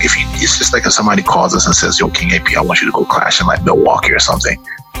is. It's just if somebody calls us and says, yo, King AP, I want you to go clash in Milwaukee or something.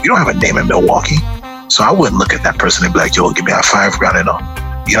 You don't have a name in Milwaukee. So I wouldn't look at that person and be yo, give me a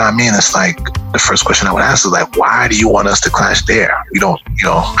 $5,000. You know what I mean? It's the first question I would ask is why do you want us to clash there? We don't,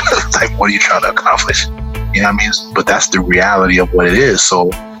 what are you trying to accomplish? You know what I mean? But that's the reality of what it is.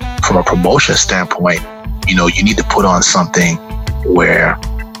 So from a promotion standpoint, you need to put on something where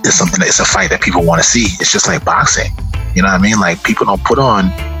it's a fight that people want to see. It's just like boxing. You know what I mean? People don't put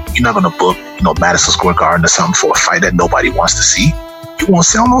on, you're not going to book, Madison Square Garden or something for a fight that nobody wants to see. You won't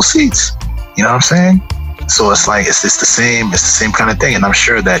sell no seats. You know what I'm saying? So it's it's the same kind of thing. And I'm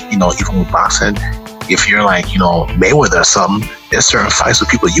sure that, even with boxing, if you're Mayweather or something, there's certain fights with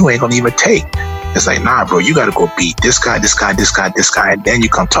people you ain't going to even take. It's nah, bro, you got to go beat this guy, and then you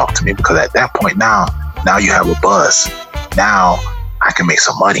come talk to me, because at that point now you have a buzz. Now I can make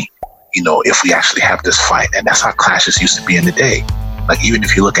some money. If we actually have this fight. And that's how clashes used to be in the day. Even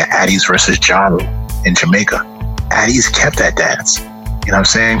if you look at Addies versus Jaru in Jamaica, Addies kept that dance. You know what I'm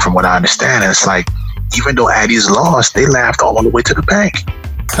saying? From what I understand, and it's even though Addies lost, they laughed all the way to the bank.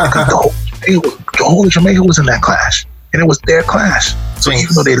 The whole of Jamaica was in that clash. And it was their clash. So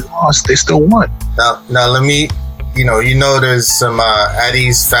even though they lost, they still won. Now let me, there's some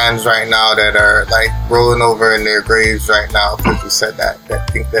Addies fans right now that are rolling over in their graves right now because you said that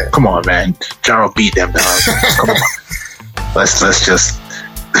think that. Come on, man. Jaro beat them, dog. Come on. Let's just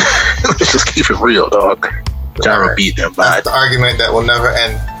keep it real, dog. Jaro beat them. That's the argument that will never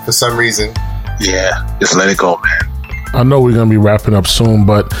end for some reason. Yeah, just let it go, man. I know we're gonna be wrapping up soon,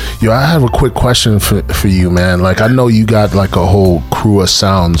 but yo, I have a quick question for you, man. Like, I know you got like a whole crew of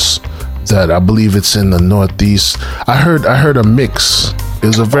sounds that I believe it's in the Northeast. I heard a mix. It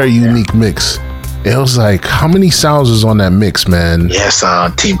was a very unique mix. It was like, how many sounds was on that mix, man? Yes,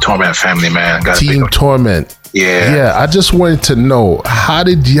 Team Torment family, man. Team Torment. Yeah. I just wanted to know, how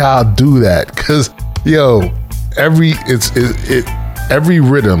did y'all do that? Because yo, every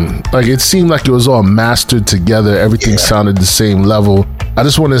rhythm, like, it seemed like it was all mastered together. Everything sounded the same level. I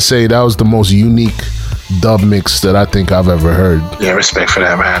just want to say that was the most unique dub mix that I think I've ever heard. Yeah, respect for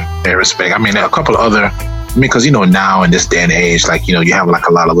that, man. Yeah, respect. I mean, a couple of other, because, now in this day and age, like, you have like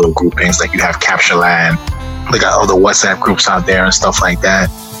a lot of little groupings, like you have Capture Land, they got other WhatsApp groups out there and stuff like that,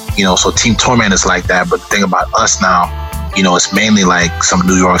 so Team Torment is like that. But the thing about us now, it's mainly like some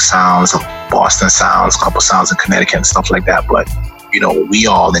New York sounds, some Boston sounds, a couple sounds in Connecticut and stuff like that. But, we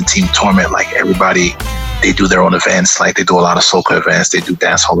all in Team Torment, like, everybody, they do their own events. Like, they do a lot of soca events, they do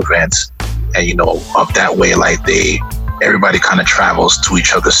dancehall events. And, up that way, like, everybody kind of travels to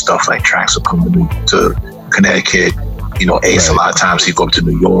each other's stuff. Like, tracks will come to Connecticut, Ace, a lot of times he go up to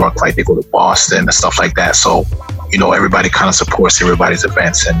New York, like, they go to Boston and stuff like that. So, everybody kind of supports everybody's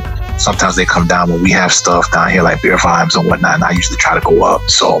events. And sometimes they come down when we have stuff down here, like Beer Vibes and whatnot, and I usually try to go up.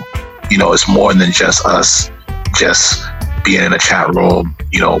 So, it's more than just us just being in a chat room,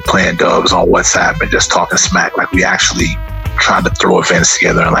 playing dubs on WhatsApp and just talking smack. Like, we actually try to throw events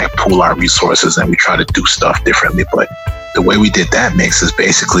together and like pool our resources, and we try to do stuff differently. But the way we did that mix is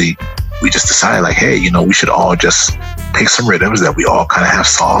basically, we just decided, like, hey, we should all just pick some rhythms that we all kind of have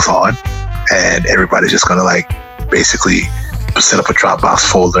songs on, and everybody's just gonna like basically set up a Dropbox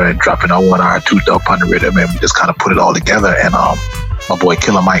folder and drop in our 1 hour 2 dope on the rhythm, and we just kind of put it all together. And my boy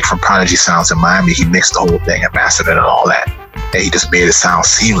Killer Mike from Prodigy Sounds in Miami, he mixed the whole thing and mastered it and all that, and he just made it sound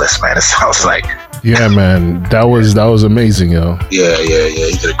seamless, man. It sounds like, yeah, man, that was amazing, yo. Yeah,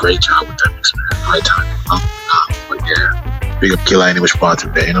 he did a great job with that mix, man. Right time. But yeah, big up Killer any which part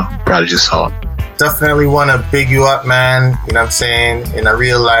of it, Prodigy Sound. Definitely want to big you up, man. You know what I'm saying? In a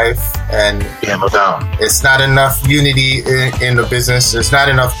real life. And yeah, no doubt. It's not enough unity in the business. There's not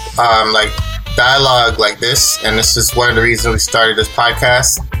enough like dialogue like this. And this is one of the reasons we started this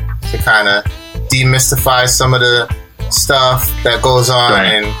podcast, to kind of demystify some of the stuff that goes on, right,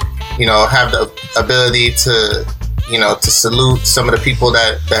 and have the ability to to salute some of the people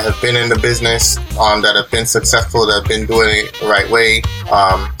that have been in the business, that have been successful, that have been doing it the right way.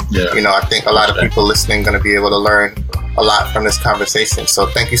 I think a lot of people listening going to be able to learn a lot from this conversation. So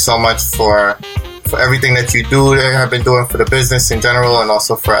thank you so much for everything that you do, that have been doing for the business in general, and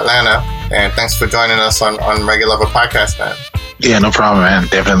also for Atlanta. And thanks for joining us on Reggae Lover Podcast, man. Yeah, no problem, man.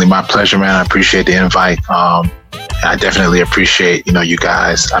 Definitely my pleasure, man. I appreciate the invite. I definitely appreciate, you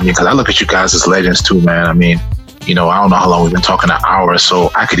guys. I mean, because I look at you guys as legends too, man. I mean, I don't know how long we've been talking, an hour, so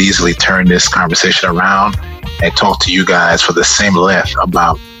I could easily turn this conversation around and talk to you guys for the same length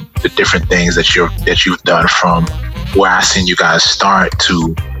about the different things that you've done, from where I seen you guys start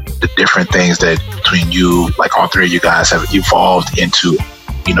to the different things that between you, like all three of you guys have evolved into,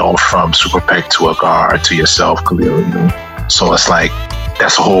 from Super Peck to Agar to yourself, Khalil, So it's like,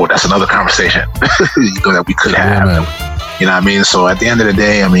 that's another conversation, that we could have, you know what I mean? So at the end of the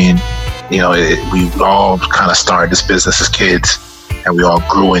day, I mean, we all kind of started this business as kids, and we all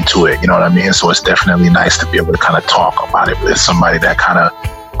grew into it, you know what I mean? So it's definitely nice to be able to kind of talk about it with somebody that kind of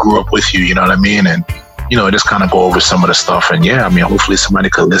grew up with you know what I mean? And, just kind of go over some of the stuff. And yeah, I mean, hopefully somebody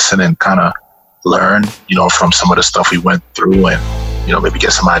could listen and kind of learn, from some of the stuff we went through, and, maybe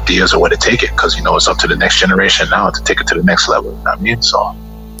get some ideas of where to take it. Cause, it's up to the next generation now to take it to the next level. You know what I mean? So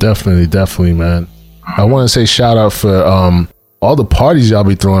definitely, man. I want to say shout out for, all the parties y'all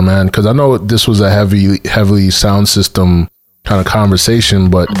be throwing, man. Cause I know this was a heavily sound system kind of conversation,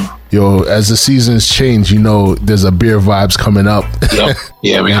 but as the seasons change, there's a Beer Vibes coming up. Yep.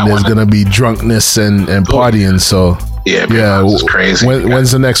 Yeah, and there's gonna be drunkenness and partying. So Beer Vibes is crazy.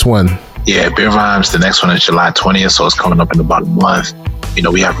 When's the next one? Yeah, Beer Vibes. The next one is July 20th, so it's coming up in about a month.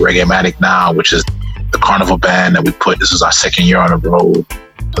 We have Reggae-Matic now, which is the carnival band that we put. This is our second year on the road,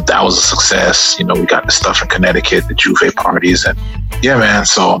 but that was a success. We got the stuff in Connecticut, the Juve parties, and yeah, man.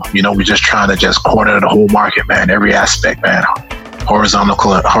 So we're just trying to just corner the whole market, man. Every aspect, man.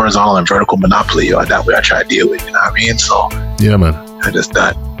 Horizontal and vertical monopoly. That way I try to deal with. You know what I mean? So yeah, man. I just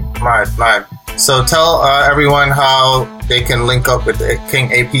that. Right. So tell everyone how they can link up with the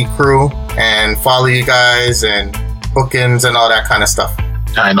King AP crew and follow you guys and bookings and all that kind of stuff.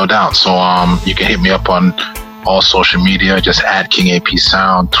 All right, no doubt. So you can hit me up on all social media. Just add King AP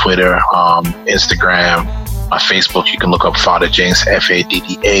Sound, Twitter, Instagram, my Facebook. You can look up Father Jinx,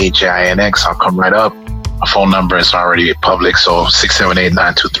 FADDAJINX. I'll come right up. My phone number is already public, so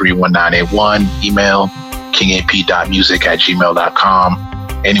 678-923-1981. Email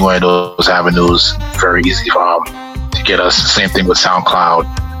kingap.music@gmail.com. Any one of those avenues, very easy to get us. Same thing with SoundCloud,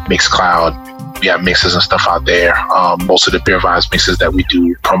 Mixcloud. We have mixes and stuff out there. Most of the Beer Vibes mixes that we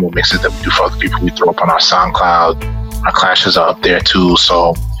do, promo mixes that we do for other people, we throw up on our SoundCloud. Our clashes are up there too.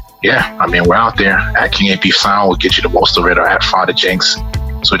 So yeah, I mean, we're out there at King AP Sound. We'll get you the most of it, or at Father Jinx.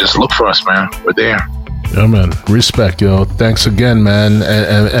 So just look for us, man. We're there. Yeah, man. Respect, yo. Thanks again, man.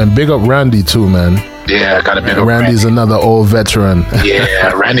 And big up Randy too, man. Yeah, I got to big up Randy's Randy. Another old veteran.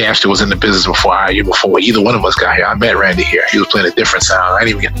 Yeah, Randy actually was in the business before either one of us got here. I met Randy here. He was playing a different sound. I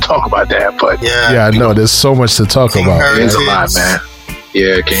didn't even get to talk about that, but Yeah, I know. There's so much to talk King about. there's a lot, man.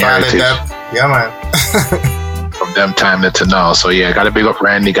 Yeah, King Heritage. Yeah, man. From them time to now. So yeah, got to big up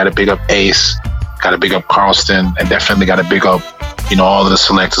Randy, got to big up Ace, got to big up Carlston, and definitely got to big up, all of the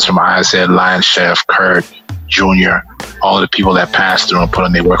selectors from ISL, Lion Chef, Kurt, Junior, all of the people that passed through and put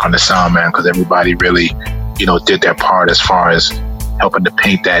in their work on the sound, man, because everybody really, did their part as far as helping to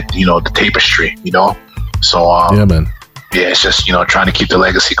paint that, the tapestry, So Yeah, man. yeah, it's just, trying to keep the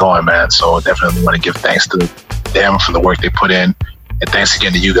legacy going, man. So definitely want to give thanks to them for the work they put in. And thanks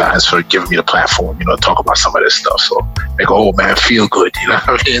again to you guys for giving me the platform, to talk about some of this stuff. So make a old man feel good, you know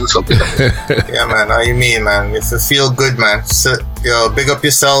what I mean? So, Yeah, man. How you mean, man? It's a feel good, man. So, big up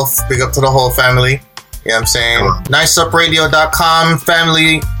yourself. Big up to the whole family. You know what I'm saying? NiceUpRadio.com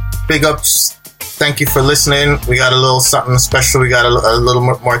family. Big ups. Thank you for listening. We got a little something special. We got a little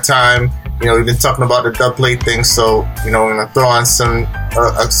more time. We've been talking about the dub plate thing, so we're gonna throw on some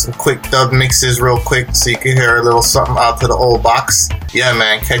quick dub mixes real quick, so you can hear a little something out to the old box. Yeah,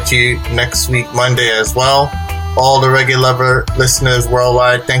 man. Catch you next week, Monday as well. All the Reggae Lover listeners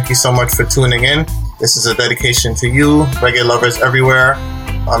worldwide, thank you so much for tuning in. This is a dedication to you, Reggae Lovers everywhere,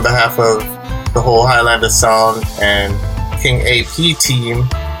 on behalf of the whole Highlander Sound and King AP team.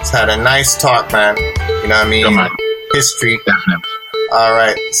 It's had a nice talk, man. You know what I mean? man. History. definitely. All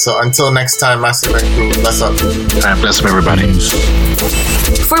right. So until next time, Master and crew, bless up. All right, bless up, everybody.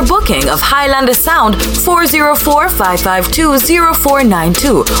 For booking of Highlander Sound,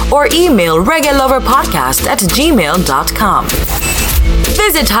 404-552-0492 or email reggaeloverpodcast@gmail.com.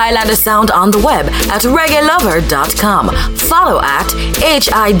 Visit Highlander Sound on the web at reggaelover.com. Follow at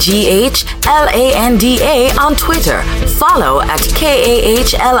HIGHLANDA on Twitter. Follow at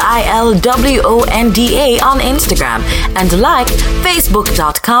KAHLILWONDA on Instagram. And like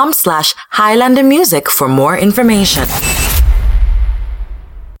Facebook.com/Highlander Music for more information.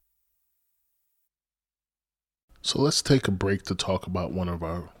 So let's take a break to talk about one of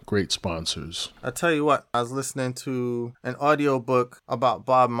our great sponsors. I tell you what, I was listening to an audiobook about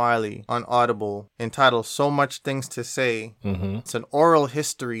Bob Marley on Audible entitled So Much Things to Say. Mm-hmm. It's an oral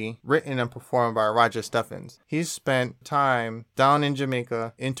history written and performed by Roger Steffens. He's spent time down in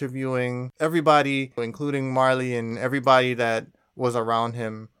Jamaica interviewing everybody, including Marley and everybody that was around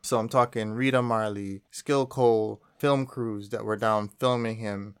him. So I'm talking Rita Marley, Skill Cole, film crews that were down filming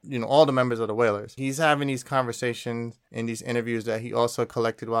him, all the members of the Wailers. He's having these conversations in these interviews that he also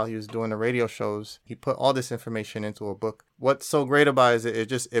collected while he was doing the radio shows. He put all this information into a book. What's so great about it is it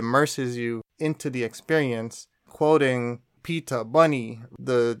just immerses you into the experience, quoting Peter, Bunny,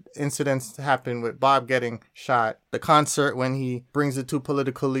 the incidents that happened with Bob getting shot, the concert when he brings the two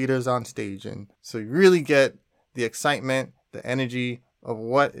political leaders on stage. And so you really get the excitement, the energy of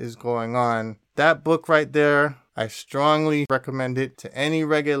what is going on. That book right there, I strongly recommend it to any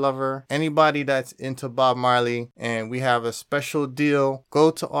reggae lover, anybody that's into Bob Marley, and we have a special deal.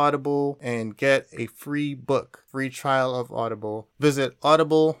 Go to Audible and get a free book, free trial of Audible. Visit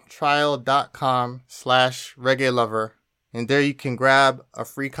audibletrial.com/reggae lover, and there you can grab a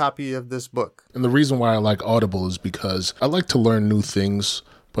free copy of this book. And the reason why I like Audible is because I like to learn new things,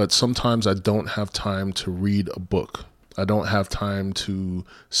 but sometimes I don't have time to read a book. I don't have time to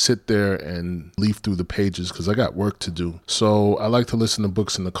sit there and leaf through the pages because I got work to do. So I like to listen to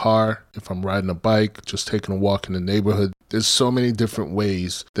books in the car, if I'm riding a bike, just taking a walk in the neighborhood. There's so many different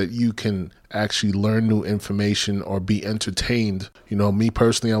ways that you can actually learn new information or be entertained. Me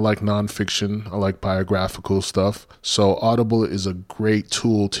personally, I like nonfiction. I like biographical stuff. So Audible is a great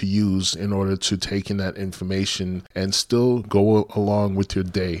tool to use in order to take in that information and still go along with your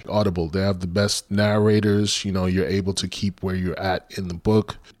day. Audible, they have the best narrators. You're able to keep where you're at in the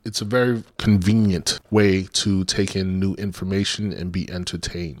book. It's a very convenient way to take in new information and be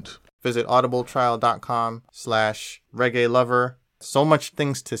entertained. Visit audibletrial.com/reggae lover. So Much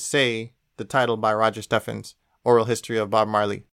Things to Say, the title by Roger Steffens, Oral History of Bob Marley.